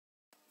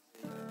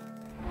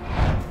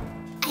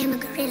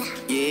Gorilla.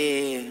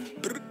 Yeah.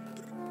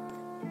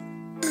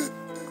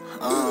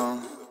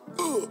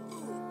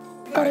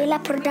 Gorilla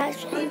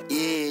Production.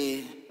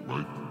 Yeah.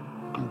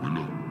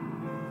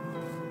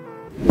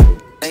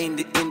 Ain't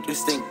it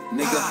interesting,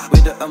 nigga,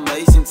 with an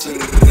amazing team.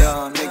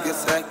 Yeah,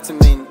 niggas acting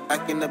mean,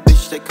 acting a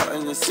bitch, they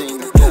cutting the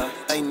scene. Yeah,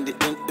 ain't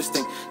it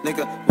interesting,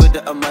 nigga, with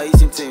an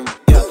amazing team.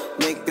 Yeah,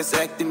 niggas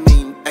acting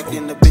mean,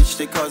 acting a bitch,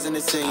 they causing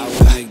the scene. I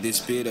will make this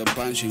beat a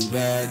punching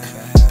bag.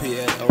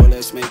 PLO,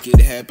 let's make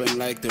it happen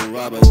like the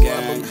rubber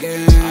gang.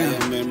 I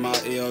am in my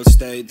ill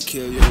state,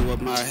 kill you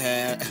with my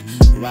hat.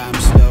 Rhyme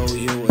slow,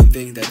 you would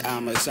think that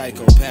I'm a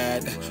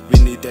psychopath. We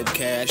need that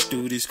cash,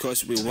 do this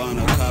cause we want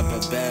a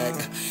copper bag.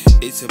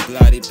 It's a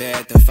bloody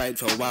bad to fight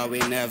for what we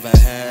never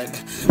had.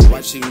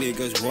 Watching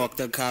niggas walk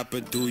the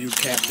copper, do you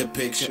cap the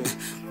picture?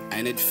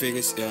 And it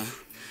figures, yeah.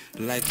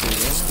 Like the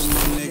rest of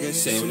my niggas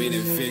say we the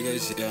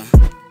figures, yeah.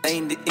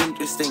 Ain't it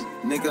interesting,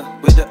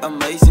 nigga, with an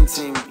amazing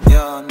team.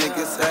 Yeah,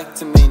 niggas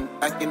acting mean,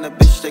 acting a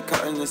bitch, they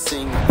cutting the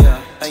scene.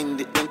 Yeah,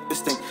 ain't it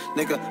interesting,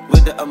 nigga,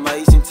 with an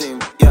amazing team.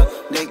 Yeah,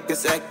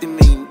 niggas acting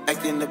mean,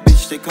 acting a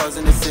bitch, they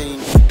causing the scene.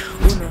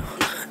 1,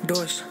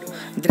 2,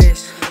 3,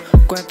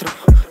 4,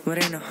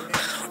 Moreno.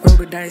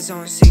 Rubber dice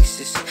on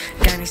sixes,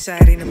 county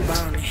side in the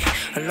bounty.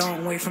 A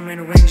long way from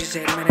any ranges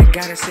at, man, I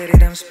gotta say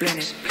that I'm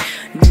splendid.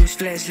 News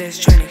flash, let's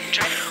trend it.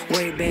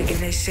 Way back in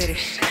they city,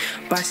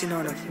 bossing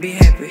on them, be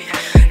happy.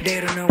 They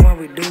don't know why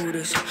we do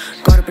this.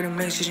 Caught up in them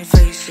messaging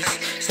faces,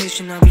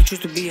 snitching on me, choose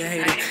to be a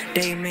hater.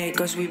 They mad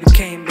cause we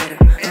became better.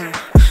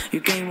 You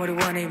came with the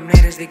one that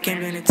matters, they came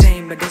to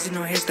entertain, but there's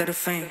no hairstyle of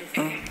fame.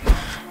 Yeah.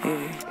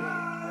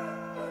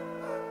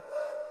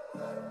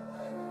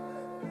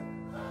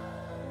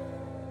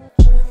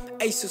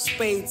 Ace of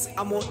spades,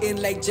 I'm all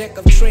in like jack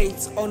of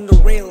trades. On the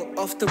rail,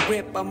 off the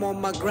rip, I'm on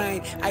my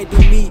grind. I do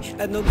me,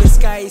 I know the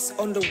sky is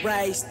on the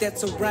rise.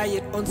 That's a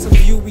riot, on some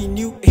view we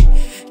knew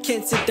it.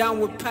 Can't sit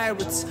down with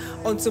pirates,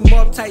 on some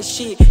mob type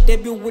shit.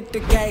 Debut with the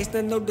guys, I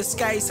know the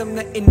skies, I'm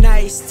nothing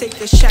nice. Take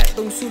a shot,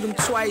 don't shoot them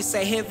twice,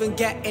 I haven't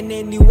gotten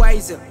any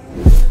wiser.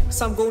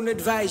 So I'm gonna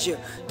advise you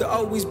to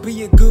always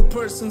be a good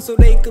person so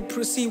they could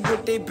proceed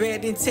with their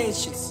bad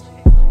intentions.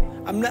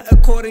 I'm not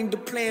according to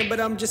plan,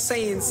 but I'm just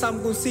saying,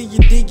 some gon' see you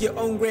dig your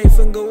own grave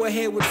and go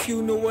ahead with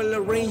funeral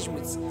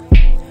arrangements.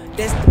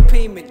 That's the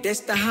payment, that's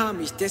the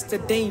homage, that's the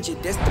danger,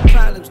 that's the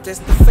problems, that's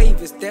the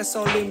favors, that's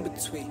all in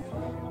between.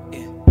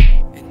 Yeah,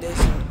 and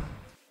that's all.